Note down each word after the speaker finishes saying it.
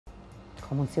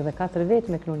ka mundësi edhe 4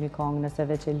 vetë me knu një kongë nëse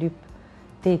veç e lyp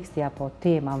teksti apo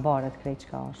tema varet krejt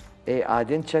çka është. A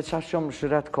din që qa shumë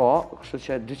shëret ka, kështu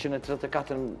që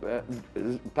 234,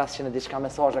 500 diçka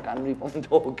mesazhe kanë mri po më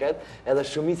doket, edhe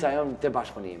shumica jam të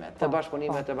bashkëpunimet,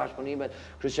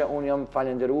 kështu që unë jam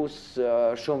falenderus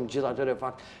shumë gjithë atyre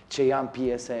fakt që janë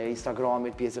pjesë e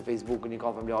Instagramit, pjesë e Facebookut, një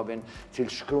Kafe Labin,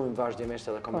 cilë shkrujnë vazhdimisht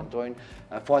edhe komentojnë,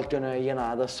 falë të në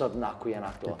jena edhe sot na ku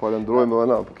jena këto. Falenderojmë edhe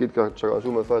na, për kitë që ka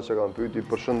shumë mesazhe që kanë pyti,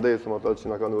 përshëndesëm ata që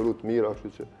na kanë urut mira, kështu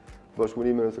që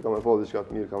bashkëpunime nëse ka me pas diçka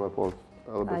të mirë, ka me pas.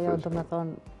 Ajo, do me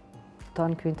thonë,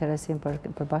 tonë kjo interesim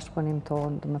për bashkëpunim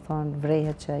tonë, do me thonë,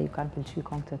 vrejhet që ju kanë pëlqy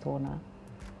kongët e tona,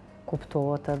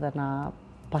 kuptohet edhe na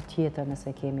pa tjetër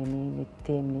nëse kemi një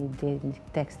temë, një ide, një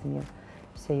tekst mirë,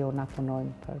 se jo na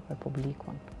punojmë për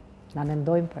publikun. Na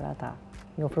mendojmë për ata,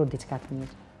 një ofru diçka të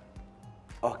mirë.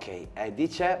 Okej, e di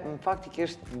që në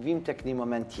faktikisht vim tek një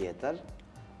moment tjetër,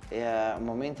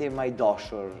 momenti ma i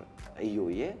dashur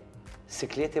juje,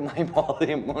 sikleti ma i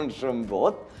madhi mund shumë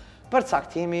botë, për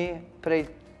caktimi prej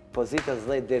pozitës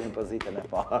 10 deri në pozitën e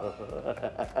parë.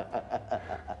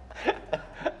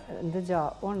 Dëgja,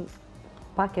 unë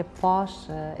pak e pash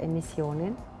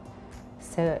emisionin,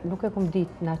 se nuk e kom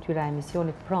ditë natyra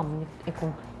emisionit, prom e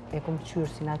kom qyrë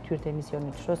si natyrë të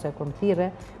emisionit, që se kur më thire,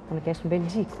 unë kesh në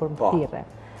Belgjikë kur më thire.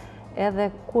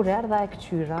 Edhe kur erdha e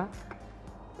këqyra,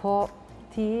 po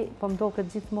ti, po më do këtë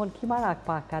gjithmonë ki marak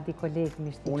pak, ka di kolegë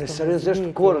mishti. Unë seriozisht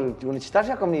kur, unë qëta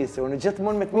që kom njëse, unë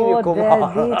gjithmonë me të mirë ju kom marë.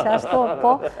 Po, dhe, që ashtu,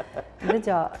 po. Dhe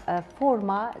gja,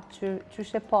 forma që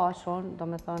she pashon, do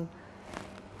me thonë,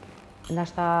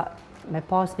 nashta me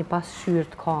pas një pasqyrë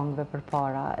të kongëve për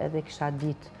para, edhe kisha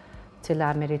ditë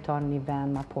cila meriton një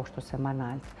vend ma poshtë ose ma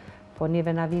naltë. Po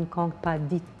njëve na vinë kongë pa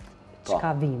ditë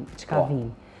qka vinë.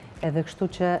 Edhe kështu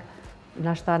që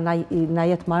nashta na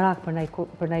jetë marak për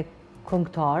naj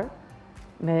këngëtar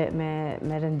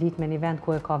me rëndit me një vend ku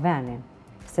e ka venin.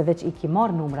 Se veç i ki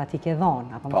marrë numrat, i ke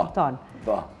dhonë, apo më kuptonë.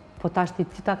 Po tash ti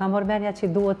ta ka marrë venja që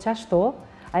duhet qashtu,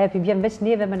 aja pi bjen veç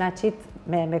neve me na qitë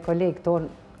me kolegë tonë,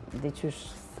 dhe qysh,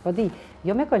 s'po di,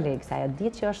 jo me kolegë, sa aja di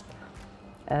që është,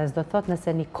 s'do thot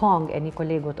nëse një kongë e një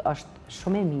kolegut është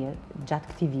shumë e mirë gjatë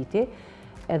këti viti,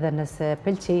 edhe nëse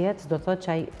pëlqejet, s'do thot që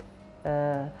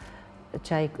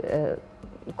aj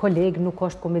kolegë nuk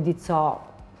është ku me ditë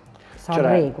sa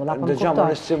regull, apo më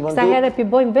kuptonë. Kësa herë pi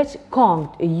bojmë veç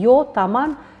kongët, jo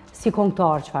taman si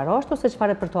kongëtar qëfar është, ose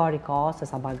qëfar repertuari ka, se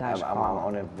sa bagaj ka.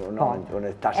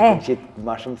 Unë tash e qitë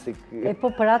ma shumë si... Po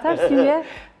për atë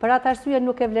arsye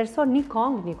nuk e vlerëson një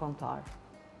kongë një kongëtar.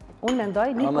 Unë mendoj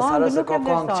një kongë nuk e vlerëson. Ka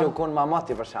kongë që u konë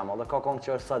mamati për shemë, dhe ka kongë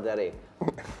që është sot e ri.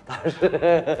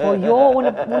 Po jo,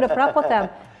 unë pra po them.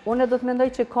 Unë do të mendoj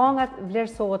që kongat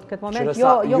vlerësohet këtë moment, jo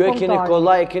kongëtar. Ju e keni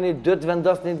kollaj, e keni dytë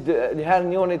vendosni herë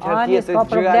njonit, herë tjetër,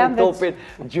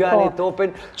 gjyani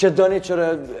topin, që doni që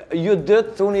ju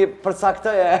dytë, unë përsa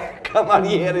këta e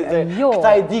kamarjeri,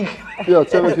 këta e dikë. Jo,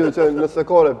 që nëse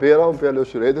ka repera, unë për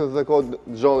lëshyretit, nëse ka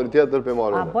zhonëri tjetër për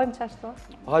marrë. A, bojmë që ashtu?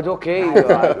 Hajde, okej,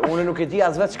 unë nuk e di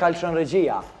as vetë që ka lëshon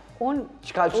regjia. Unë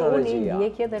i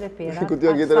ndjekje dhe repera. Kur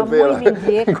t'janë këtë repera,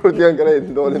 kur t'janë krejtë,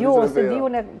 ndoni jo, se di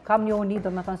unë kam një unit, do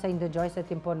me thonë se i ndëgjoj, se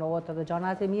t'imponohet edhe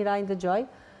gjanat e mira i ndëgjoj,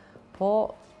 po...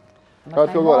 Ka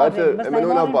të kogore, e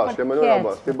menojnë a bashkë,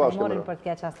 ti bashkë e menojnë për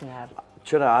t'keq asë njerë.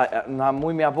 Qëra, na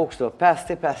muj me a bo kështu,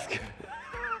 5-5.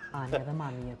 A, një edhe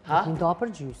ma mirë, po t'i ndo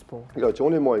për gjysë, po. Jo, që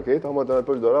unë i moj kejtë, ama të në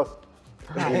përshë do rast.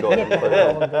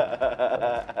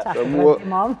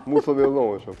 Mu së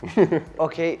villon e shumë.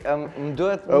 Okej, më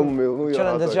duhet që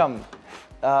në ndëgjëm.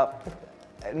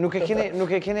 Nuk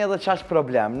e keni edhe qash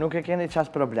problem,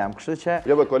 kështu që...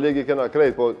 Jo, be kolegi kena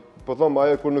krejt, po thomë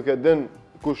ajo kur nuk e din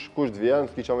kush të vjen,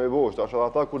 s'ki qa me bosht, ashtë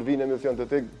ata kur vinë emision të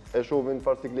tik e shovin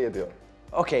farcikleti.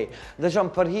 Okej,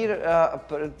 dëgjëm, për hirë,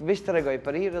 vishë të regoj,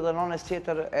 për hirë edhe nënës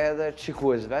tjetër edhe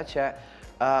qikuesve, që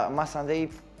mas andej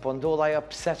po ndodh ajo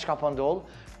pse qka po ndodh,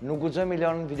 nuk guxoj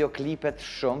milion videoklipet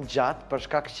shumë gjatë, për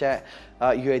shkak që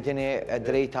ju e dini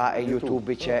drejta e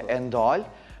YouTube-i që e ndalë,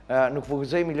 nuk po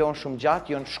guxoj milion shumë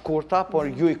gjatë, janë shkurta, por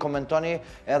ju i komentoni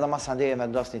edhe mas andej e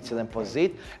vendosni cilën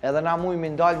pozit, edhe na mujmë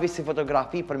ndalë visi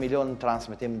fotografi për milion në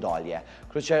transmitim ndalje.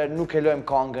 Kështu që nuk e lojmë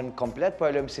kongën komplet, po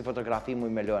e lojmë si fotografi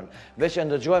mujmë me lojmë. Veç e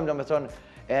ndëgjojmë, do me thonë,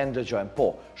 e ndëgjojmë.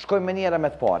 Po, shkojmë me njëre me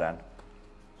të paren.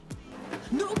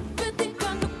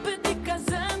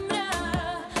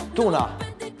 Tuna.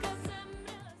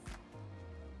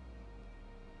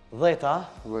 10, a?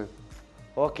 10.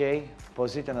 Okej,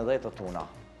 pozitën e 10 tuna.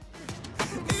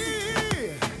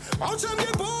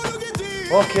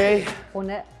 Okej.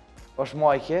 Une... është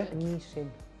majke? Nishin.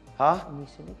 Ha?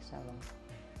 Nishin i kësha dhe.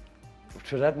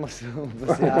 Qëret më si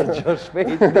argjo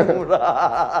shpejt në mura.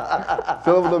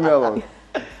 Se dhe më do mja dhonë?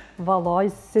 Vallaj,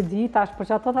 se di, tash, për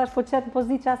që ato tash po qetë në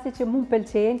pozitë që asi që mu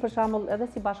pëlqenjë, për shembull edhe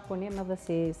si bashkëpunim, edhe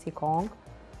si kong.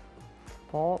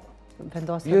 Po,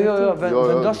 vendosë Jo, ti.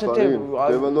 vendosë ti,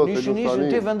 nishën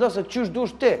ti, vendosë qysh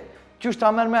dush ti. Qysh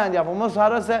ta merr mendja, po mos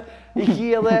harro se i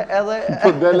ki edhe... Po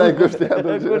del ai kusht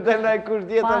tjetër. Kur del ai kusht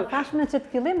tjetër. Pa, tash në që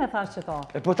të fillim e thash që to.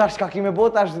 E po tash ka kime bo,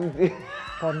 tash...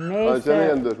 Po A që nejse... ne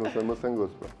janë dësh, mos e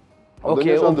ngos, po.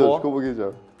 Okej, o po. po. Ku po ke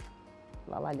qef?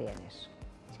 Valla lenish.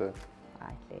 Që?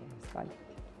 Aj, lenish, s'fali.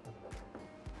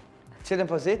 Cilën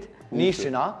pozit?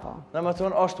 Nishin, a? Dhe më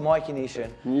thonë, është majki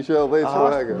nishin. Nishe edhe i që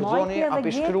heke. Zoni, a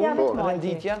pishkru,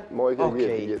 rënditjen? Majke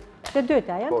gjetë. Të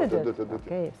dyta, janë të të dyta. dyta.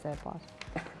 Okej, pse e pas.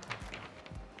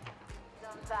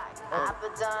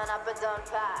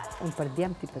 Unë për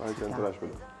djemë ti për Ai që në qita. trash për.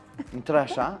 Në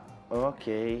trash, a?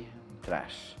 Okej,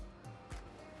 trash.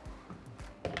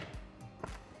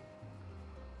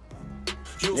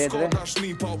 Jo s'ka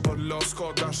dashni, po për lo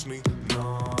s'ka dashni.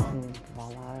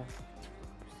 Valla,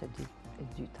 se di, e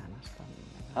dyta në ashtë.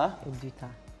 Ha? E dyta.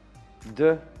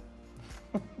 Dë.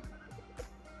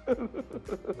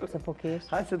 Se po kesh?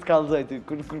 Hajë se të kalzoj ty,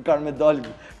 kur kanë me dalë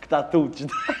këta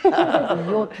tuqët.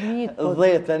 Jo të mitë, po...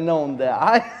 10-9,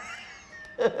 hajë.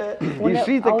 I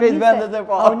shite këtë vendet e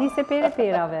pa. A unë se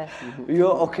perave.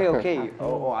 Jo, okej.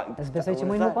 S'besoj që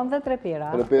mujnë nuk kom dhe 3 pera.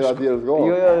 Për pera tjerë s'ka.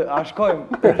 Jo, a shkojmë.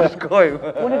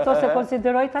 Unë këto se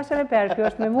konsideroj tash edhe perë, kjo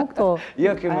është me mu këto.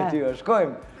 Jo, kemi ty,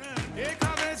 shkojmë.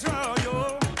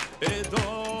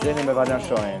 Zeni me Valjan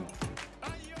Shohin.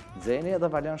 Zeni edhe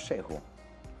Valjan Shehu.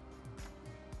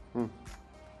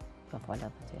 Ka falla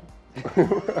të tjerë.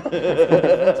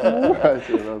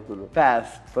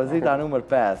 5, pozita numër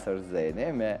 5 është Zeni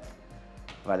me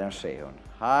Valjan Shehun.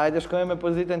 Hajde shkojmë me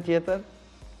pozitën tjetër.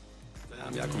 A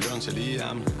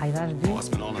i dhash dy?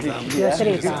 Jo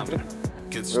treta.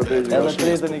 Edhe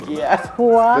tretën i kje.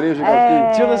 Hua, Treshi ka shti.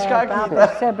 Qëllë shka ta kita. për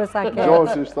shepër sa ke. 6,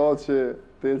 7,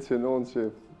 8, 9,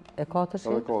 E 4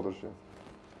 edhe 4.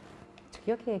 Që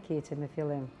kjo ke e keqe me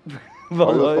fillim?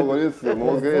 Ajo favoritës,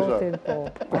 mos gresha. Zotin, po.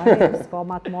 Ajo s'ka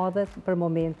ma të madhe për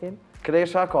momentin.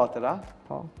 Kresha 4, a?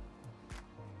 Po.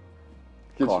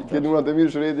 Këtë numrat e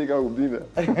mirë shreti ka kuptime.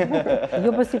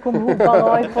 Jo për si kum hu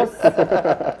balaj, po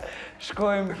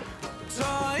Shkojmë.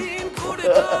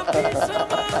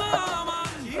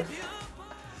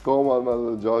 S'ka ma me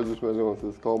dhe gjajgjës me lënë, se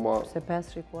s'ka ma... se 5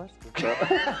 shikuash.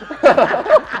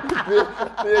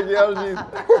 Ti e kja gjithë.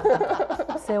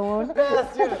 Se unë.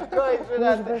 Pes që shkoj,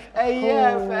 shëratë. E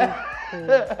jepe.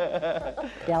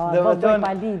 Ja, Dhe po më doj thonë-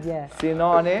 pa lidhje.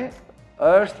 Sinani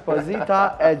është pozita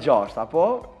e 6, apo?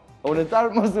 Unë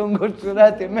mos unë ngurë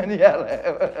shërati me njerë.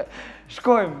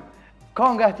 Shkojmë.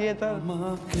 Konga tjetër.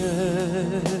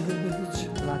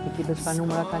 La ti kipet pa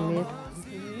numra kanë mirë.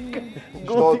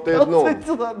 7-8-9.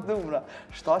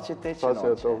 7-8-9.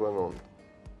 7-8-9.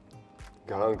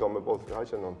 Garan ka me posë, hajë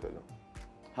që 9 telo.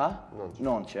 Ha? Nënqë.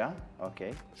 9, ja?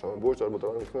 Okej. Shë me bërë që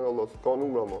arbutaranë, s'me Allah, s'ka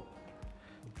numra ma.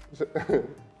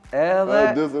 Edhe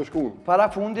Dëzë në shkunë. para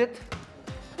fundit,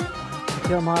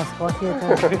 Kjo ma s'ka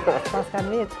tjetër. Pas kanë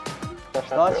mirë.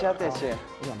 7-8.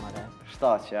 Jo, ma dhe.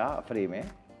 7, ja? Primi.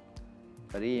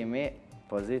 Primi,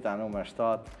 pozita numër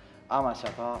 7. Ama që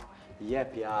ta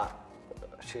jepja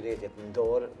shiretjet në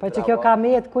dorë. Po që kjo ka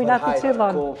metë, kujna të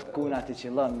qillon. Kujna të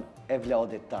qillon e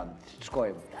vladit tënë.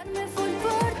 Shkojmë.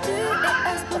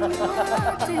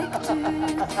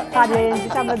 Ka një e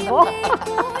në me të bo.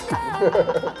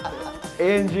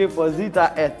 Engji, pozita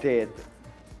e 8.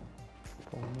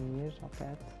 Po mirë,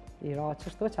 apet. I ra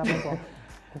qështu që me bo.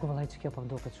 Ku vëllaj që kjo po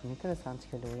mdo këtë shumë interesant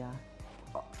që kjo loja.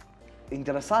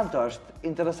 Interesant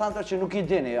është që nuk i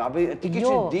dini. Ti kishë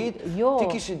Jo, ditë, jo. ti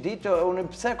kishë ditë, unë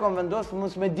pse kom vendosë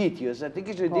mos me ditë ju, se ti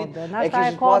kishë Po, ditë, dhe nashta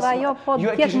e ka dhe ajo, po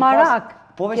t'ket marak.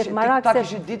 Po veç, T'ket marak ta se-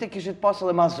 kishit ditë e kishit pas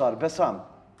edhe mazor, besam.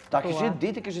 Ta Po, kishit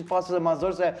ditë e kishit pas edhe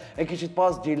mazor, se e kishit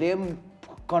pas dilemë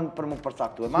kanë për më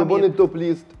përcaktuar. S'ke bëni top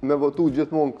list me votu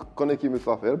gjithmonë këne kimi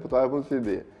safer, po ta e punë si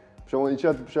ide. Për shembull, i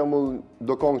qetë, për shembull,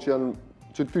 do kongë që janë,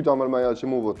 që ty ta mërmeja që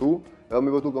mu votu, edhe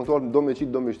mi votu këngëtarë do me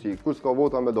qitë, do me shtikë. Kur s'ka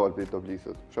vota me dalë për i top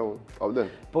listet. Për shembull, a vden?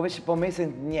 Po veç po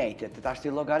mesin njëjtit, të ashtë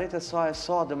i logaritë e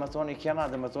sa, dhe me thonë i kjena,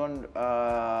 dhe me thonë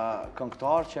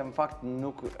këngëtarë që në fakt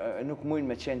nuk mujnë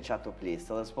me qenë qatë top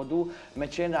listë, dhe s'po du me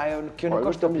qenë, ajo, kjo nuk Po,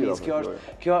 është top mira, listë, kjo po,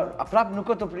 është, kjo, a prap nuk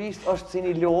është top listë, është si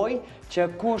një loj që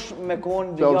kush me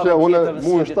konë Qa, javë unë tjetër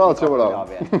mu në si 7 që gjithë vëra.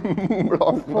 javë.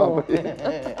 Bravo,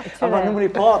 Ama numri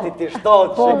patit ti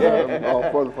 7 që ke.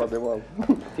 fort Fatimal.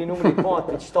 Ti numri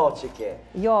patit 7 që ke.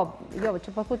 Jo,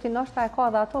 që po thuti nështë e ka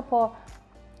dhe ato, po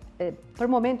për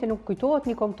momentin nuk kujtohet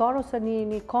një këngëtar ose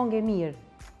një këngë e mirë.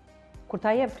 Kur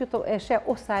ta jep, ty e she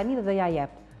ose e mirë dhe ja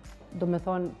jep, do me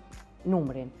thonë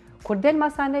numrin. kur del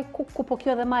masanej, ku po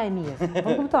kjo dhe ma e mirë.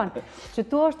 Po kupton, që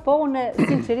tu është, po unë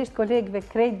sinqerisht kolegëve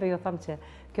krejtve jo thamë që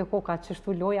kjo koka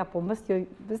qështu loja, po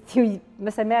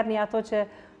mëse merrni ato që,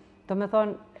 do me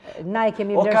thonë, na e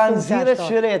kemi vlerësuar. O ka nëzire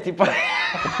qëreti, pa.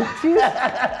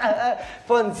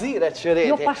 Po nëzire qëreti.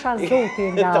 Jo pasha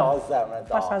zotin, ja.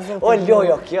 Pasha zotin. O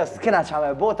lojo, kjo, s'kena qa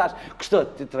me bo, tash, kështu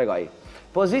ti të regoj.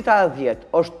 Pozita e 10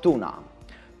 është Tuna.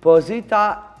 Pozita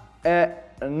e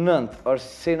 9 është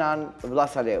Sinan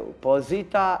Vlasaleu.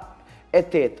 Pozita e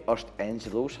 8 është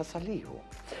Angela Salihu.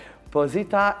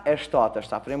 Pozita e 7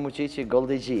 është Afrim Muqiqi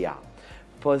Goldigjia.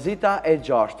 Pozita e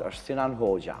 6 është Sinan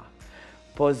Hoxha.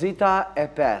 Pozita e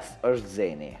 5 është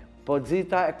Zeni.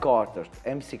 Pozita e 4 është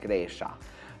MC Kresha.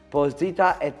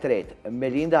 Pozita e 3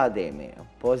 Melinda Ademi.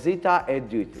 Pozita e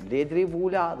 2 Ledri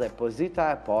Vula dhe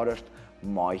pozita e parë është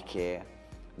Majke.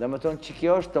 Dhe më tonë që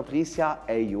kjo është toplisja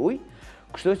e juj,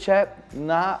 kështu që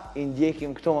na i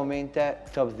ndjekim këto momente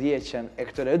të 10 e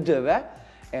këtëre dëve,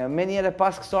 me njëre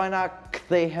pas kësojna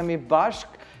kthehemi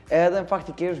bashk, edhe në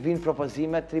faktikisht vinë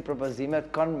propozimet, 3 propozimet,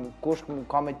 kanë kush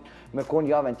ka me konë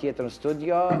javën tjetër në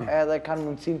studio, edhe kanë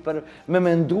mundësin për me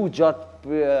mendu gjatë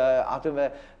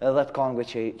atyve 10 kongve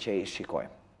që i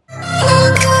shikojmë.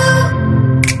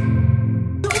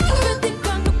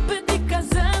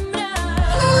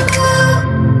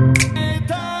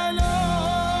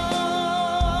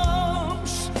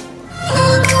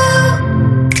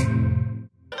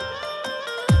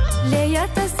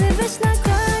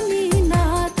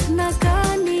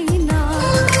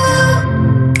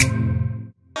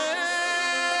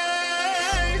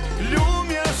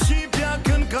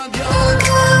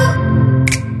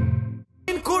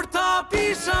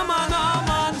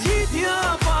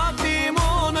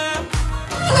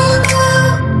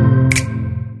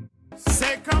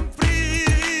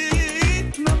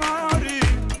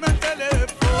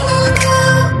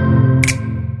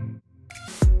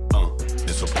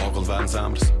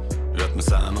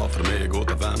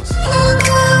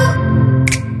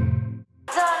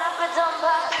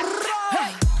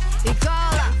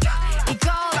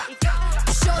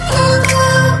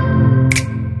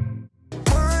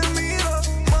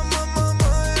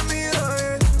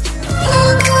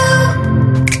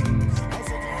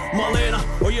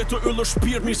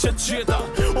 Shpirt mi që qeta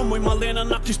O moj Malena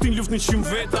na kishtin luft 100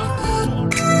 veta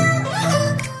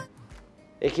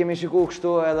E kemi shiku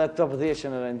kështu edhe top 10 që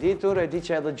në renditur, e di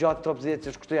që edhe gjatë top 10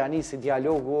 që kështu janë nisi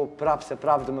dialogu, prap se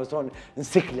prap dhe më thonë në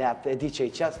siklet, e di që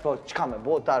i qesë, po qka me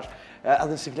botash,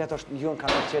 edhe në siklet është junë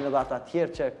kanë qenë edhe ata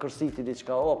tjerë që kërsiti di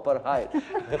qka, o, për hajrë.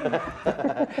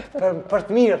 Për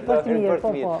të mirë, për të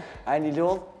mirë. A e një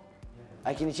lullë? A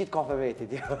i kini qitë kafe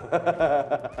vetit,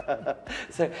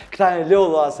 se këta e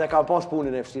lullë, se kam pas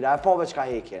punën e fështira, e pove qka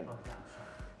hekin.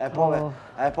 E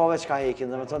pove qka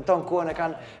hekin, dhe me thonë, tonë kohën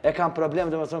e kanë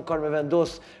problem, dhe me thonë, kërë me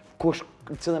vendosë kush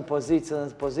cëllën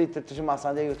pozitë, të që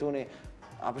masande ju të uni,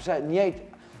 a përse njejt,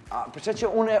 përse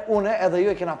që une edhe ju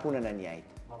e kena punën e njejt.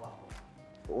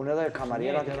 Unë edhe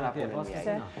kamarierat e kena punën e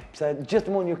njejt. Përse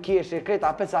gjithë mund ju kesh e kretë,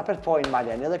 apet pojnë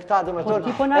maljen, edhe këta dhe me thonë... Po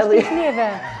ti po nashtë të neve,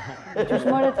 qësh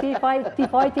mërë ti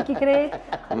faj ti ki kretë,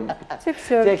 që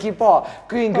këshër? Ti e ki pa,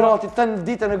 këj në grati të në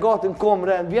ditën e gatë në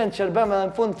komre, në vjenë qërbem edhe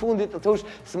në fundit të thush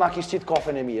se ma kish qitë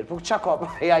kafen e mirë. Po qa ka,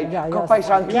 ka paj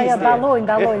shankisë. Ja,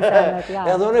 dalojnë senet, ja.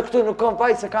 Edhe unë këtu nuk kam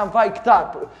paj se kam paj këta,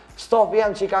 stop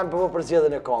jem që i kam përvo për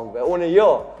zjedhën e kongve, unë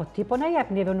jo. Po ti po në jep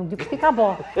neve, nuk di kështi ka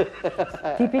bo.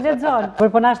 Ti pi le zonë, për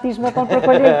po nashtë ishme tonë për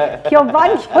kolegë, kjo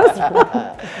banë kjo s'po.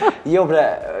 Jo bre,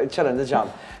 qërën dhe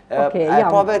gjamë. E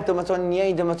pa vetë, dhe me thonë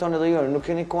njëj, dhe me thonë edhe jërë, nuk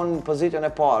keni konë pozitën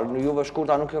e parë, në juve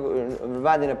shkurta, në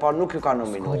vendin e parë, nuk ju ka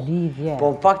nominu. S'ko lidhje.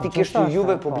 Po faktikisht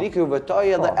juve publiku, juve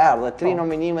toj edhe erë, dhe 3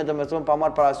 nominime, dhe me thonë pa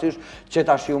marë parasysh, që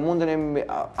tash ju mundën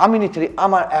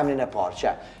ama emnin e parë,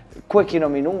 që ku e ki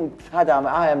nominu, hajde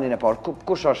a emnin e parë,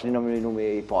 kush është një nominumi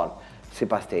i parë, si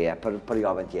pas teje, për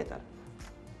javën tjetër?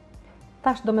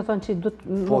 Tash do me thonë që du të më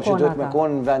konë ata. Po që du të me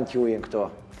konë në vend t'jujnë këto.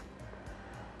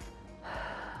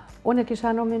 Unë e kisha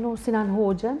nominu Sinan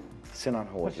Hoxhen. Sinan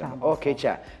Hoxhen, okej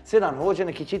që. Sinan Hoxhen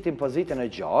e ki qitin pozitën e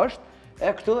 6,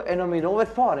 e këtu e nominove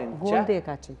të parin. Goldi e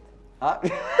ka qitë.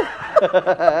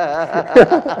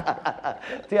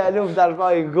 Ti a luft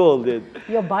dashma i Goldit.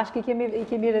 Jo, bashkë i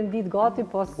kemi rëndit gati,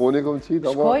 po... Unë i kom qitë,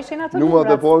 ama... Shkojshin ato numat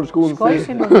e parë shkunë si...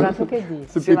 Shkojshin numat, nuk e di.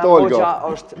 Sinan Hoxha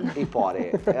është i pari.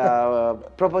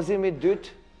 Propozimi 2...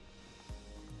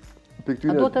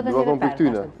 Piktyne, do të thonë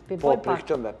piktyne. Po,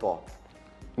 piktyne, po.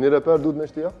 Një reper du të me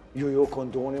shtia? Jo,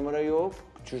 kondoni mëre jo,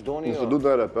 që shdoni jo. Nëse du të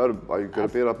në reper, a i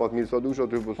repera pak mirë sa dusha,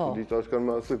 aty po së di ta shkanë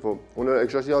me asy, po. Unë e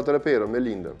kësha shtia të repera, me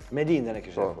Lindën. Me Lindën e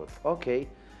kësha fut, okej.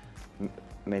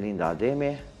 Me Linda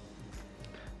Ademi.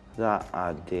 Dhe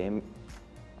Ademi...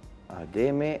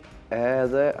 Ademi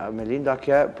edhe Melinda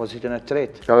ke pozitën e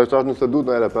tretë. Ka është nëse duhet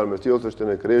në ere përmes ti, ose është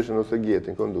në kreshën, ose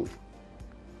gjetin, kënë duhet.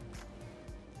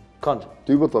 Kënd?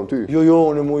 Ty po thëmë, ty. Jo,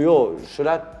 në mu jo,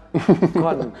 shërat,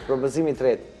 kënd, propozimi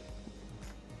tretë.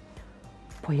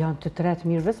 Po janë të tretë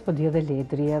mirëve, s'po di edhe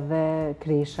ledri, edhe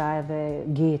kresha, edhe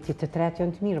gjeti, të tretë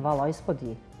janë të mirë, vallaj s'po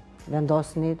di.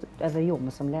 Vendosni edhe ju,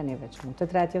 mësë më leni veç mu, të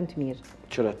tretë janë të mirë.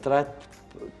 Qëre,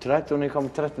 tretë, unë i kam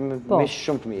tretë me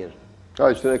shumë të mirë.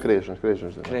 A, që të ne kreshën.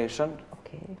 Kreshën?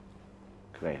 Okej.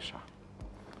 Kresha.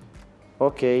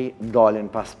 Okej, dalin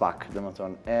pas pak, dhe më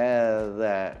thonë,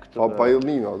 edhe këtu... Pa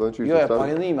jëllnime, ato në qyshtë. Jo, e pa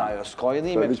jëllnime, ajo, s'ka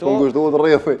jëllnime këtu. Që po ngushtohet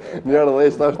rrethi, njerë dhe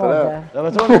ishtë ashtë të re. Dhe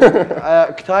më thonë,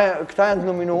 këta janë të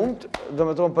nominumët, dhe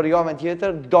më thonë për javën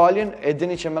tjetër, dalin e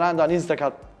dini që mrenda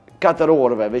 24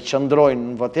 orëve, veç qëndrojnë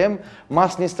në votim,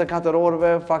 mas 24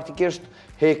 orëve faktikisht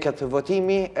heket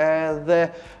votimi edhe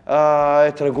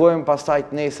e të regojmë pastaj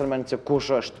të nesërmen që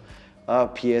kush është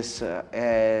pjesë e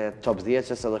top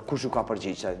 10-ës edhe kush u ka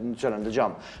përgjigjë, në qërë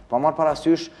ndëgjam. Pa marë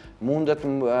parasysh, mundet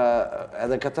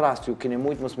edhe këtë rast ju keni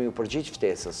mujtë mos me ju përgjigjë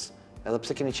ftesës. Edhe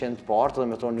pse keni qenë të partë dhe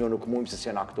me thonë jo nuk mujmë se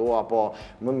s'jena këto, apo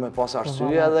me pas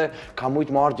arsye edhe ka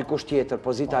mujtë marrë dikush tjetër,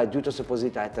 pozita e dytë ose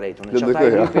pozita e tretë. Unë qëta e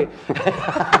ripi...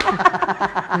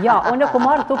 Ja, unë ku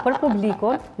marrë këtu për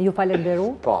publikun, ju falenderu,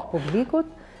 Po. publikut,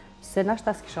 se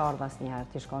nashta s'kisha ardhë asë njëherë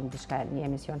të shkon një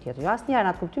emision tjetër. Jo asë njëherë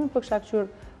në atë kuptimin për kësha këshur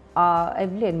e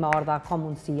vlen me ardha ka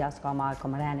mundësia, s'ka ma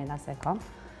kom renin asë e kam.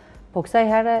 Po kësaj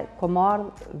herë kom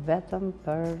ardhë vetëm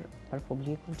për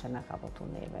publikun që në ka votu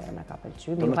neve, në ka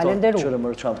pëlqy, mi falenderu. Qërë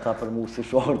më rëqam ta për mu si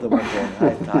shardë, më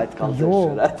tonë, hajtë kalë të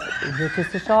shëret. Jo që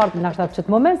si shardë, nashta që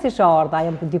të moment si shardë, a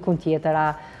jem dikun tjetër,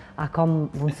 a kam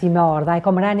mundësi me ardha, a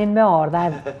kam renin me ardha.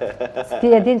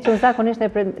 Ti e din që unë zakonisht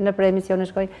në për emisionin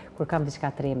shkoj, kur kam diçka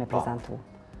të re me prezentu.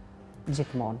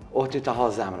 Gjithmonë. O ty të ha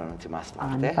zemrën në ti mas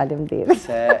parte. Faleminderit.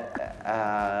 Se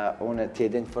unë ti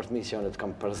e din për të misionit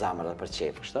kam për zemrë dhe për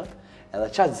qepë, kështë? Edhe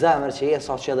qatë zemrë që je,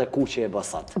 sa që edhe ku që je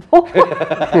bësat.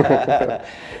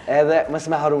 Edhe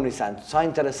mësë me haruni sen, sa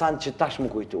interesant që tash më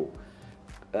kujtu.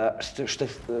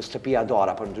 Shtëpia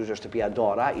Dara, për ndryshë shtëpia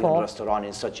Dara, i në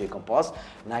restoranin sot që i kom pas,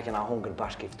 na e kena hungër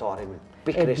bashkë iftarin,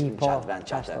 pikrisht në qatë vend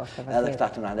qatë. Edhe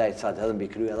këta të në ndajtë sa të edhe mbi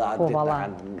kryu, edhe atë ditë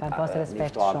në kanë pas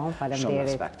respekt shumë,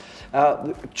 falemderit.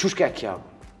 Qushke kjo,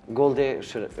 Goldi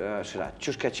Shërat,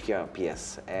 qushke që kjo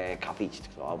pjesë e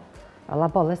kafiqit këto? Allah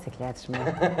bolle si kletshme.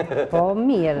 Po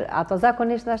mirë, ato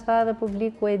zakonisht në ashta edhe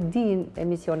publiku e din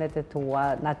emisionet e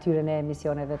tua, natyren e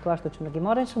emisionet e tua, ashtu që nuk i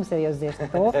marrin shumë seriosisht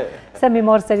ato. Se mi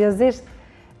marrë seriosisht,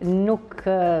 nuk,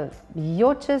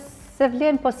 jo që se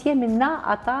vlen, po s'jemi na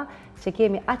ata që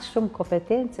kemi aqë shumë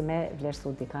kompetencë me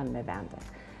vlerësu dikan me vende.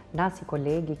 Na si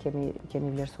kolegi kemi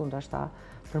vlerësu ndoshta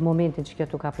për momentin që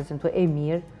kjo tu ka prezentu e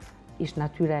mirë, ishtë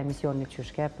natyra e emisionit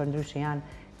që shke, për ndryshë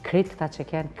janë kretë këta që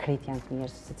kënë, kretë janë të mirë,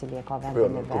 se cili e ka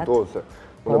vendin e vetë.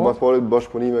 Unë e mas parit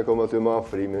bashkëpunime, ka me aty me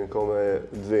afrimin, ka me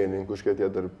dzenin, kush këtë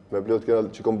tjetër. Me plot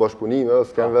këna që kom bashkëpunime,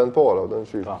 s'ken vend para, të në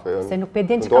shqyshë. Se nuk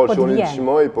pedin që ka po t'vjen. Që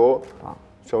maj, po,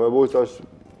 që me bojë që ashtë...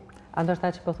 Ndoshta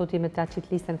që po thuti me ta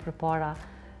qitë listën për para,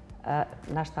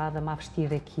 nashta edhe ma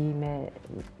fështire ki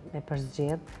me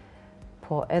përzgjedh,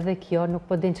 po edhe kjo nuk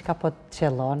po din që ka po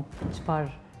t'qelon, qëpar...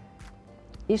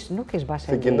 Nuk ish bashkë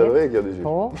e lejtë. Se kindervekja dhe gjithë.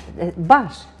 Po,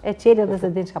 bashkë, e qelje dhe se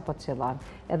din që ka po të qelan.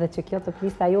 Edhe që kjo të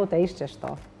plista jote ishtë që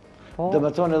shto. Dhe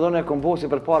me tonë edhe në kombosi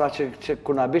për para që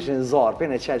kur na bishin zarë,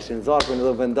 për në qelshin zarë, për në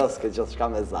do vendosë këtë gjithë shka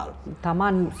me zarë.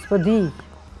 Taman, s'po di.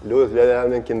 Luhet vjede e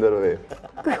në kindervek.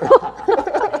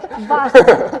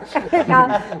 Bashkë.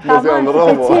 Taman, që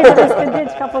qelje dhe s'po din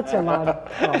që ka po të qelan.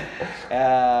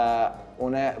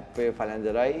 Une për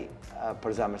falenderoj,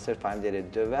 për zemërsisht falenderit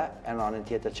dëve, e në anën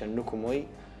tjetër që nuk u muj,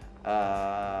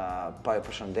 pa ju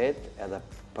përshëndet edhe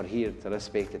për hirë të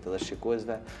respektit edhe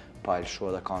shikuesve, pa e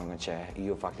lëshu edhe kongën që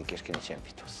ju faktikisht keni qenë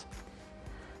fitus.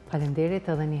 Falenderit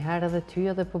edhe njëherë edhe ty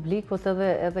edhe publikut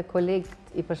edhe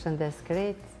kolegët i përshëndes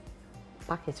krejt,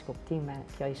 pak e që kuptime,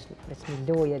 kjo ishtë veç një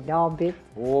loje, labit.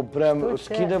 O, brem,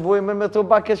 s'ki nevojme me të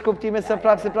pak e që kuptime se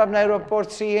prapë në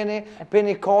aeroport që jeni, për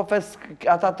një kafes,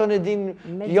 ata të në din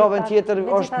javën tjetër,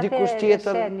 është dikush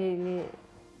tjetër.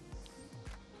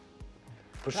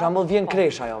 Për shambull vjen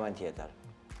kresha javën tjetër,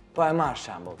 po e marrë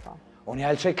shambull. Unë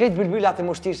jalë që këtë bilbilat e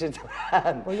mushtishit të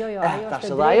rëndë. Po jo, ajo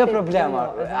është dhe ajo problema.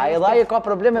 Ajo ka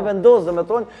probleme vendosë dhe me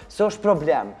thonë se është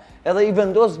problem. Edhe i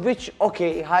vendosë bëqë,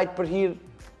 okej, hajtë për hirë.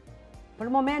 Për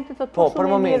momentit të të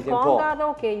shumë e mirë konga dhe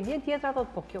okej, vjen tjetra të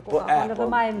po kjo ka konë dhe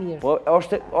ma e mirë. Po,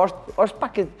 është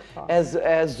pak e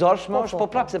zorshme, është po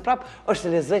prapë se prapë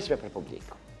është lezeqme për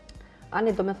publiku.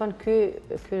 Ani, do me thonë,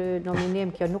 kë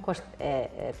nominim kjo nuk është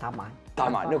e taman.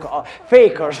 Tama, nuk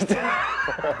fake është.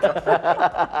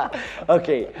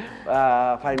 Okej,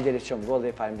 faleminderit shumë Golli,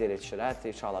 faleminderit Shëret,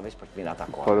 inshallah veç për të mirë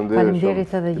atakuar.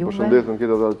 Faleminderit edhe juve. Përshëndetëm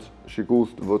këtë ata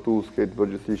shikus, votus, këtë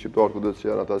përgjithësi shqiptarë këtë që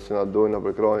janë ata që na dojnë na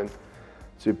përkrajnë,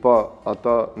 që pa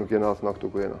ata nuk jena as na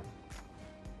këtu ku jena.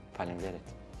 Faleminderit.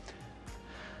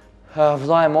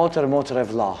 Vlla e motër, motër e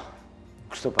vlla.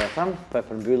 Kështu po e them, po e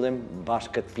përmbyllim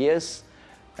bashkë këtë pjesë.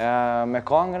 Me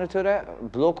këngën e tyre,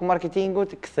 bloku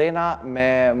marketingut, kthena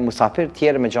me musafir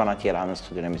tjerë, me gjana tjera në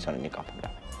studion e emisionit Një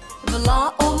Kafe. Vlla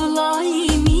o vlla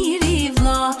i miri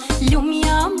vlla,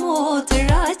 lumja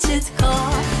motëra që t'ka.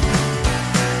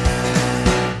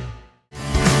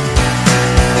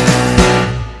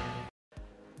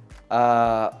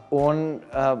 Unë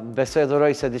besoj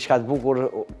dhuroj se diçka të bukur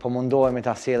po mundohemi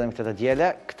ta sjellim këtë të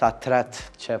djele, këta tret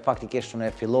që faktikisht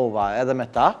unë e fillova edhe me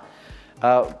ta,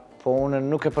 po unë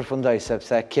nuk e përfundoj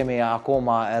sepse kemi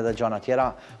akoma edhe gjana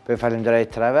tjera, po ju falenderoj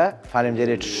treve,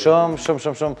 falenderit shumë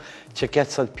që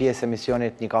ketë sot pjesë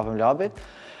emisionit Një Kafe me Labit.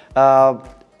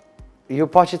 Ju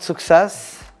paqit sukses,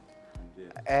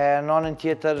 e nënën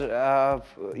tjetër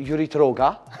jurit roga,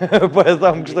 po e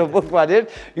thëmë kështu bukvarisht,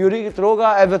 jurit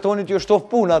roga e vetonit ju shtof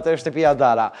punat e shtëpia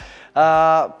dara.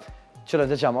 Qëllë,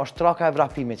 të gjama, është traka e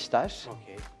vrapimit qëtash,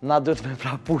 na duhet me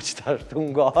vrapu qëtash të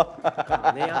nga.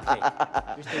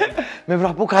 Me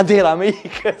vrapu kadera me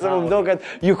ikë, se më mdoket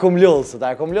ju kom ljollë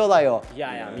sëta, e kom ljollë ajo? Ja,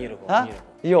 mirë ko, mirë ko.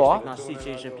 Jo? Nasi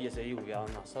që ishe pjesë e juve,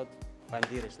 na sot,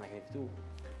 falenderit që na keni këtu.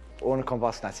 Unë kom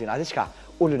pas knacin, ati qka,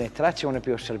 ullun e tret që unë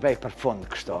pjo shërbej për fund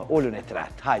kështu, ullun e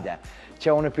tret, hajde,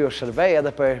 që unë pjo shërbej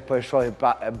edhe për e shoj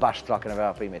bashkë trakën e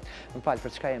vrapimit. Më falë,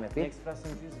 për qka jemi pi? Ekspres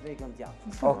në gjysë, vegan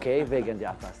djatë. Okej, vegan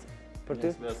djatë nasi. Për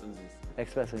ty? Ekspres në gjysë.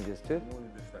 Ekspres në gjysë, ty?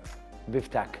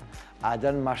 Biftek. A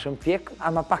dënë ma shumë pjek, a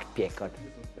ma pak pjekën?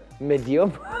 Medium?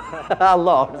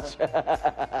 Large.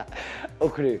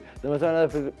 U kry, dhe me tonë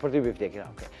edhe për ty biftekin,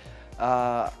 okej.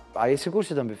 A je sigur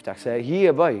që të në biftek, se hi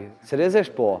e bëj,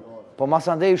 seriozisht po mas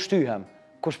andej shtyhem,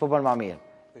 kush po bën ma mirë.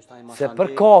 Se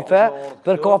për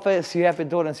kafe si jepi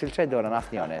dorën, si lqej dorën,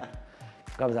 asë njonit.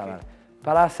 Ka pëzamer.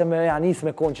 Para se me janis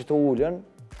me konë që të ullën,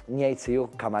 njëjtë si ju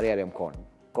kamarjeri më konë.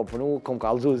 Kom punu, kom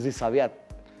kalzu zisa vjetë.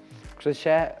 Kështë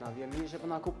që... Na vjen mirë që për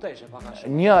na kuptejsh e paka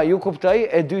shumë. Një, ju kuptoj,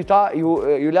 e dyta,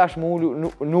 ju lash më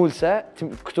nullse,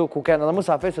 këtu ku kenë edhe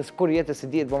musafir, se kur jetë si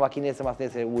djetë, bo makinese mas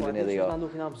nese ullën edhe jo. Na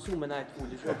nuk i na mësu me najtë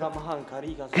fulli, që ka më hanë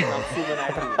karika, që na mësu me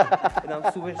najtë fulli. E na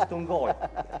mësu veç të ngoj.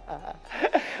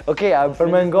 Okej,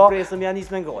 për me nga... Presëm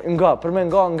janis me ngoj. Nga, për me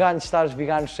nga në qëtar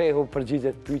shbigan shehu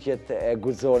përgjigjet pyqjet e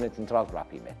guzonit në trak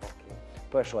vrapimit.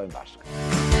 Po e shojmë bashkë.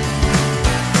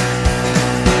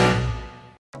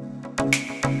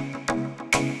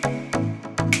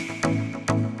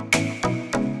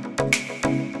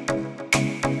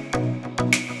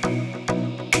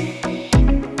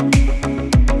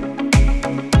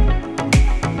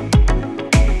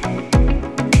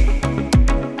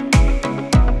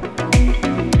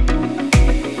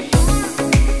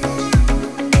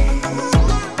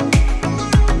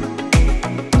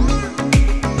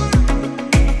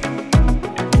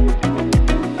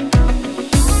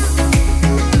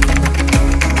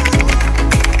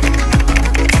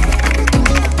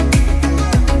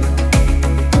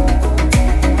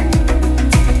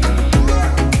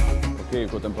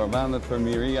 Për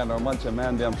miria, normal që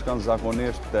mendja më shkon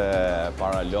zakonisht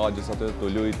para lagjës aty,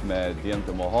 të lujt me djemë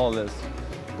të mohalles,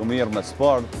 të mirë me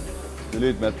sport, të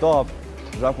lujt me top.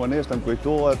 Zakonisht më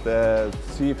kujtohet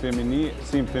si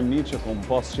femini që kom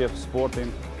pas qef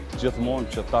sportin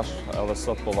gjithmonë që tash edhe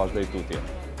sot po vazhdoj tutje.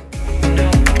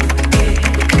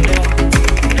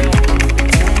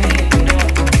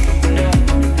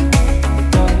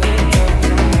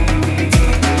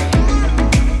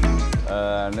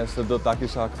 Nëse do ta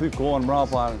kisha kthy kohën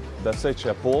mrapa, besoj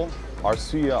që po,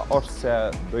 arsyeja është se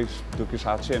do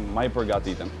kisha qenë më i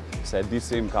përgatitëm, se di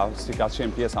si ka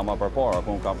qenë pjesa më përpara,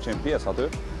 ku kam qenë pjesë aty,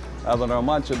 edhe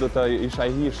normal që do të isha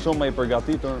hi shumë më i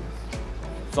përgatitur,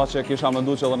 sa që kisha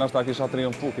menduar që edhe nështë kisha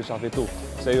triumfu, kisha fitu,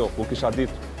 se jo, ku kisha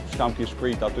ditë ç'kam kish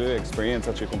prit aty,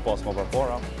 eksperiencat që kom pas më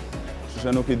përpara,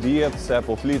 që nuk i dihet se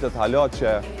po flitet hala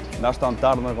që nështë në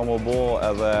tardhme kom bo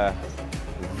edhe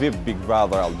VIP Big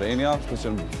Brother Albania, kështu që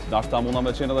nashta munda me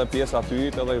qenë edhe pjesë aty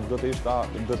edhe do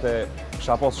të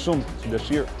kisha pas shumë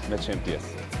dëshirë me qenë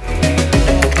pjesë.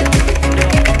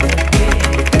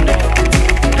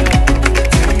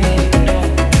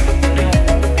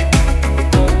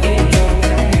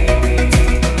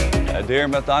 Deri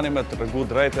me tani me të rregu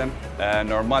drejten,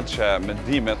 normal që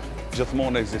mendimet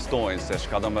gjithmonë ekzistojnë se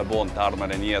çka do me bo në të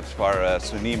ardhmen e njëtë, çfarë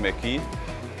synime ki,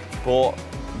 po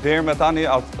Deri me tani,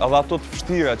 edhe ato të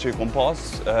vështira që i kom pas,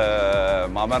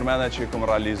 ma merr mendje që i kom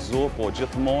realizu, po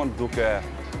gjithmonë duke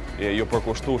ju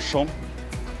përkushtu shumë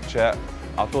që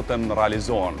ato të më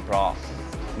realizohen. Pra,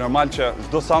 normal që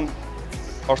çdo sa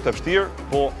është e vështirë,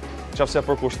 po nëse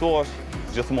përkushtohesh,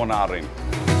 gjithmonë e arrin.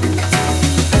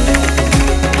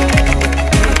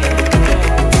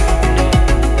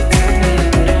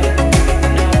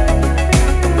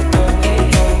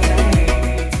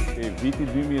 Viti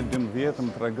 2012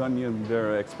 më tregon një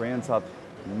ndër eksperiencat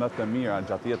më të mira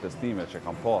gjatë jetës time që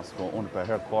kam pas, ku unë për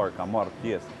herë të parë kam marrë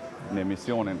pjesë në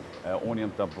emisionin Unë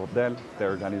jem të model,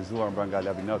 të organizuar nga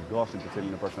Labin Gashin, të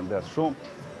cilin e përshëndes shumë.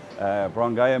 Pra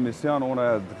nga emision, unë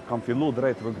kam fillu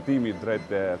drejt rrugëtimit,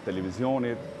 drejt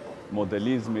televizionit,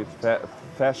 modelizmit,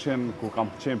 fashion, ku kam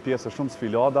qenë pjesë shumë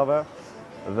sfiladave,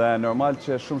 dhe normal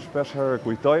që shumë shpesh herë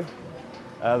kujtoj,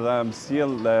 edhe më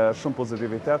sjell shumë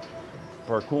pozitivitet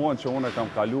për kohën që unë kam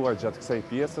kaluar gjatë kësaj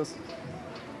pjesës,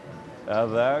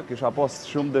 edhe kisha pas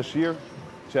shumë dëshirë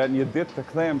që një ditë të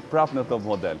kthehem prapë në top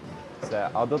model. Se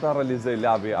a do ta realizoj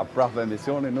Labi a prapë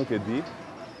emisioni, nuk e di,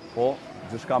 po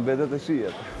gjithçka mbetet e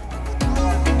shihet.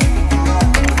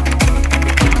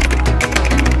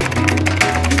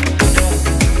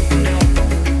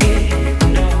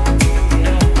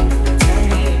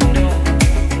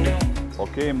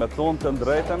 Okej, me thonë të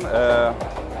drejtën,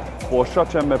 po shoh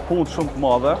që me punë shumë të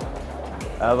madhe,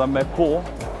 edhe me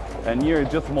kohë, e njëri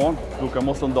gjithmonë duke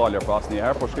mos u ndalur pas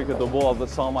asnjëherë, por shkoj që do bëha edhe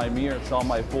sa më i mirë, sa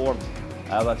më i fortë,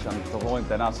 edhe që në të vojnë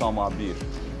të na sa më abish.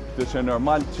 Këtë që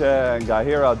normal që nga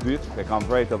hera e dytë, e kam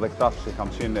vrejt edhe këtash që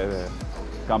kam qenë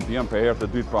kampion për herë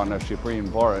të dytë pra në Shqipëri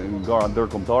në gara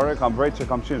ndërkombëtare, kam vrejt që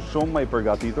kam qenë shumë më i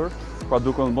përgatitur, pra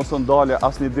duke mos u ndalë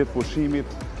asnjë ditë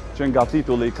pushimit që nga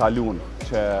titulli i kalun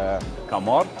që kam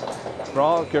marrë. Pra,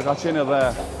 kjo ka qenë edhe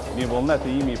një vullnet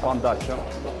i imi i pandashëm,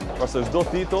 përse çdo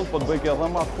titull po të bëjke edhe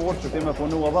më fort që ti me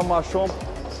punu edhe më shumë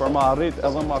për më arrit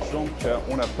edhe më shumë që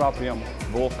unë prapë jam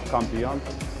kampion,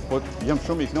 po jam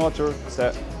shumë i kënaqur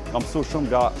se kam mësuar shumë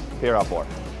nga hera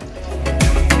parë.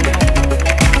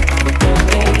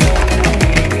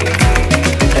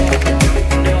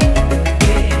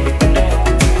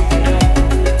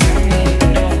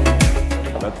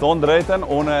 Thonë drejten,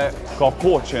 une ka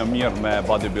kohë që e mirë me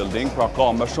bodybuilding, pra ka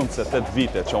më shumë se 8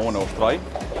 vite që une ushtroj.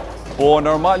 Po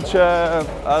normal që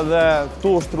edhe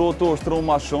tu ushtru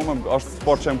ma shumë, është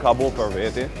sport që më ka bo për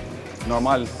veti.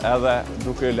 Normal edhe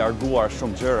duke larguar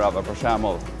shumë gjërave, për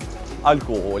shembull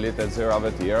alkoolit e gjërave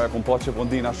tjera, kum po që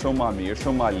pundina shumë ma mirë,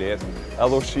 shumë ma lehtë,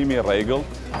 edhe ushqimi i rregull,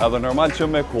 edhe normal që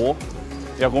me kohë,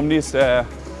 ja kum nisë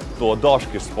do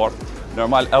dashki sport,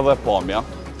 normal edhe pamja.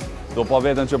 Do pa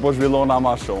vetën që po zhvillona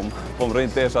ma shumë, po më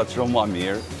rrinë teshat shumë ma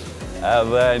mirë,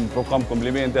 edhe po kam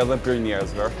komplimente edhe për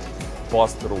njerëzve,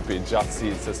 pas trupi,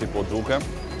 gjatësi, se si po duke.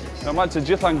 Normal që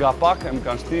gjitha nga pak e më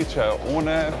kanë shti që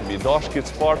une mi dash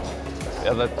këtë sport,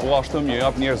 edhe po ashtu më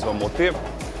jap njerëzve motiv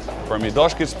për mi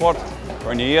dash këtë sport,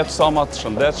 për një jetë sa ma të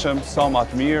shëndetshëm, sa ma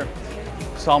të mirë,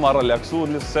 sa ma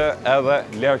relaksuese edhe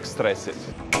larg stresit.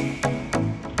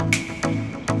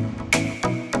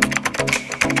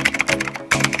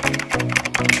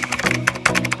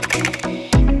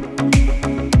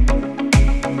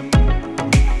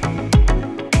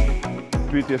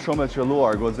 Pyetje shumë e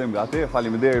qelluar, gozim nga ti,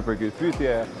 faleminderit për këtë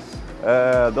pyetje.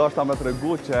 Do është ta me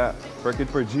tregu që për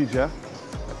këtë përgjigje,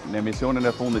 në emisionin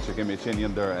e fundit që kemi qenë një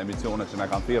ndër emisionet që na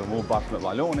kanë thirrë mu bashkë me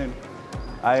Valonin,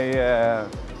 ai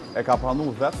e ka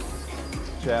pranu vetë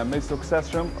që me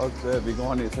suksesshëm është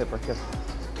vigoni se për këtë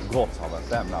gocave,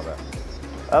 femnave.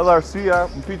 Edhe arsyeja,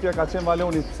 pyetja ka qenë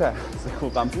Valoni pse, se ku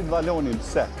kam pyet Valonin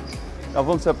pse. Ka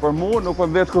thonë se për mua nuk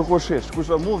më vet kërkushish, kush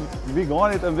për mua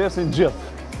viganit e mbesin gjithë.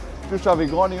 Qysha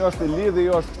vigani është i lidhi,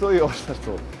 jo është këtu, jo është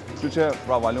ashtu. Kështu që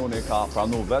pra Valoni ka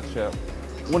pranu vetë që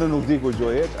unë nuk di kur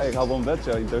gjoj jetë, ai ka thonë vetë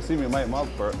që interesimi më i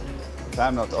madh për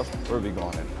femnat është për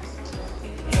viganin.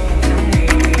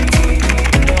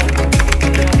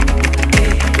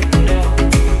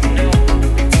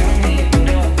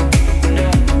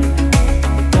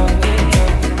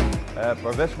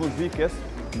 Përveç muzikës,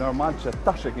 normal që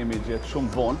tash e kemi gjetë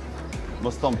shumë vonë,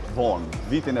 mos thom të vonë.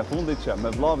 Vitin e fundit që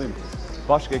me vllavin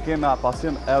bashkë e kemi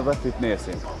pasion edhe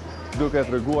fitnessin. Duke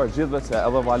treguar gjithëve se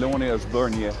edhe Valoni është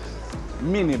bërë një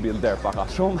mini builder paka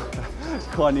shumë.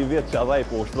 Ka një vit që edhe i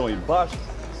po ushtrojnë bashkë,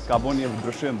 ka bërë një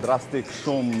ndryshim drastik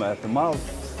shumë të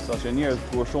madh, sa që njerëz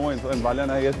kur shohin thonë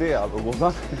Valena jete apo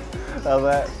kupton.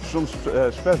 Edhe shumë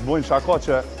shpesh bojnë shaka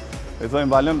që i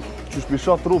thonë Valen, çu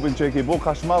shpisho trupin që e ke bërë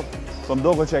kaq madh, po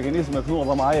mdoko që e ke nisë me kënu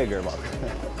edhe ma egër bak.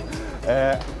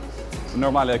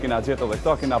 Normal e kena gjetë edhe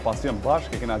këta, kena pasion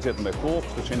bashkë, kena gjetë me kohë,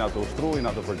 kështu që jena të ushtru,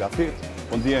 jena të përgatit,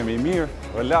 po ndihemi mirë,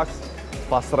 relax,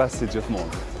 pa stres si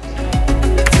gjithmonë.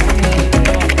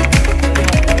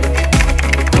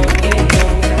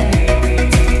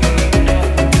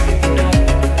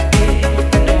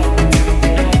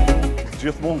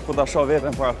 Gjithmonë kur ta shoh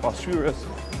veten para pasqyrës,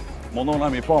 mundona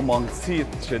mi pa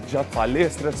mangësit që gjatë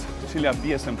palestrës, cila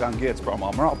pjesë më kanë ngecë pra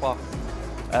ma mrapa,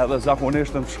 edhe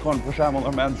zakonisht më shkon për shembull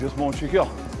në mend gjithmonë që kjo.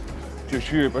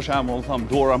 Qyri për shembull tham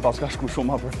dora pas ka shku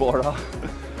shumë më përpara.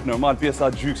 Normal pjesa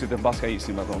e gjyksit e pas ka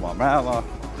isim ato më mrapa.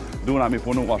 Duna mi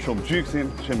punua shumë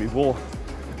gjyksin, që mi vo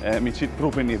mi qit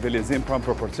trupin nivelizim pranë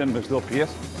proporcion me çdo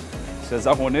pjesë, se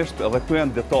zakonisht edhe këtu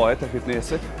janë detajet e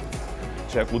fitnessit,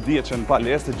 që ku dihet që në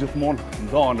palestër gjithmonë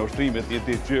ndahen ushtrimet i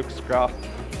gjyks, krah,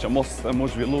 që mos të mu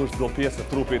zhvillu çdo pjesë e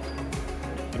trupit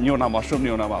njëna ma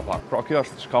shumë, njëna ma pak. Pra kjo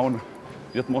është çka unë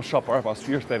gjithmonë shoh para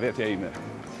pasqyrës te vetja ime.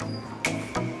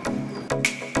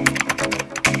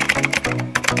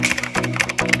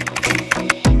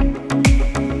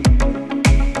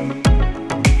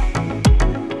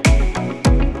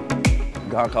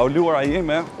 Nga kauluara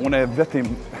ime, unë e vetim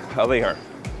edhe herë.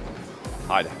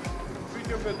 Hajde.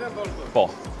 Po,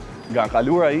 nga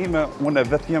kaluara ime, unë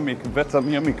vetëm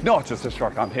jam i kënaqur se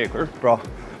çfarë kam hekur, pra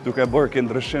duke bërë këtë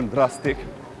ndryshim drastik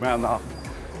brenda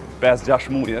 5-6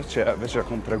 muajve që veç e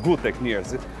kam tregu tek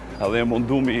njerëzit, edhe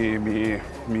mundu mi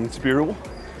inspiru,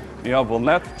 mi ja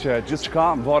vullnet që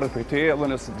gjithçka varet prej teje dhe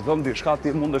nëse të dhëm diçka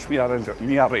ti mundesh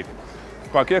mi arrit.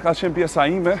 Pra kjo ka qenë pjesa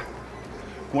ime,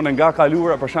 ku unë nga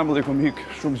kaluara për shembull i kam hik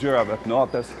shumë gjërave të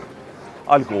natës,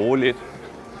 alkoolit,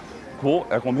 ku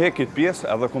e kom hek këtë pjesë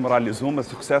edhe kom realizu me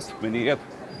sukses me një jetë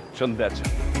që ndeqe.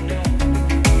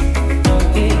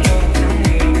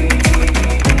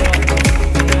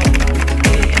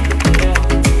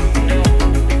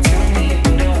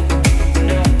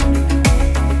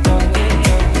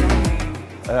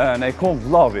 Në i kom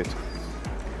vllavit,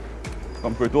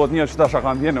 kom kujtuat një që tasha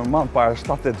kam vjenë në manë para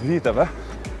 7-8 viteve,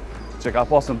 që ka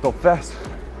pasën top fest,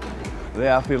 dhe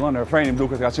ja fillon refrenim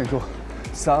duke të ka qenë këtu.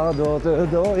 Sa do të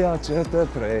doja që të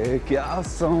prekja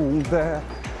sonte,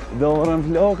 dorën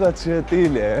flokët që ti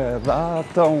ledha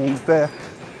tonte.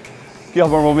 Kjo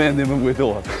për momentin më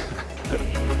kujtohet.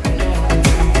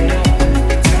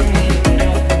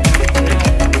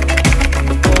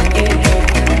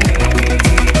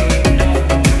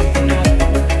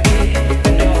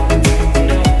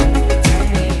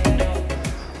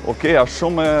 Okej, është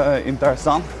shumë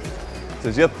interesant, se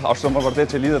gjithë ashtu më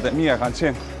vërtet që lidhet e mija kanë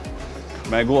qenë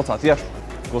me goca tjerë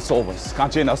Kosovës.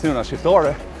 Kanë qenë asnjëna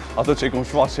shqiptare, ato që i kom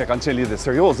shfaq që kanë qenë lidhje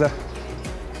serioze.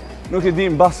 Nuk i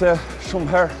dim base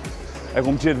shumë herë e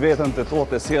kom gjetë veten të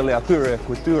tote sjellja atyre,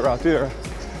 kultura atyre,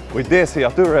 kujdesi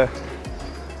atyre,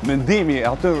 mendimi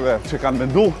atyre që kanë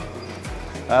mendu,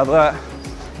 edhe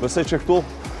besoj që këtu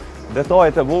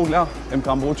detajet e vogla më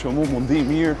kanë bërë që mu mundi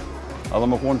mirë edhe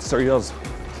më konë serioz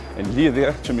në lidhje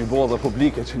që mi bo dhe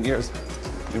publike që njerëz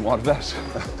mi marrë vesh.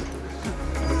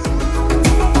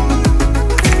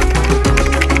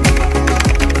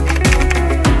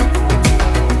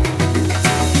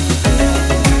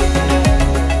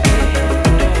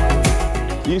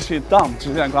 Ishi tam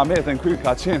që janë ka metën kry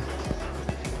ka qenë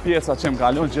pjesa që më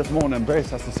kalon gjithmonë në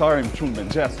mbrejsa se sari më qunë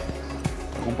mëngjes.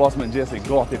 E kom pas mëngjes i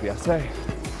gati pjesej,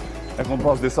 e kom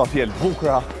pas disa fjellë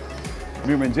bukra,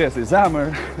 mirë mëngjes i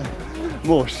zemër,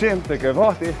 më ushqim të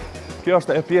krevati. Kjo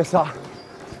është e pjesa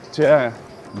që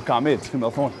më ka metë, që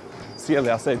me thonë,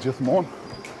 sjellja asaj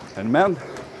gjithmonë në mend,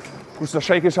 kurse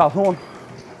shë i kisha thonë,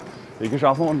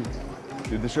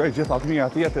 i dëshiroj gjitha të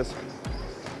mira të jetës,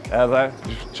 edhe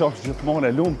qofsh gjithmonë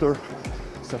e lumtur,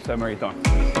 sepse meriton.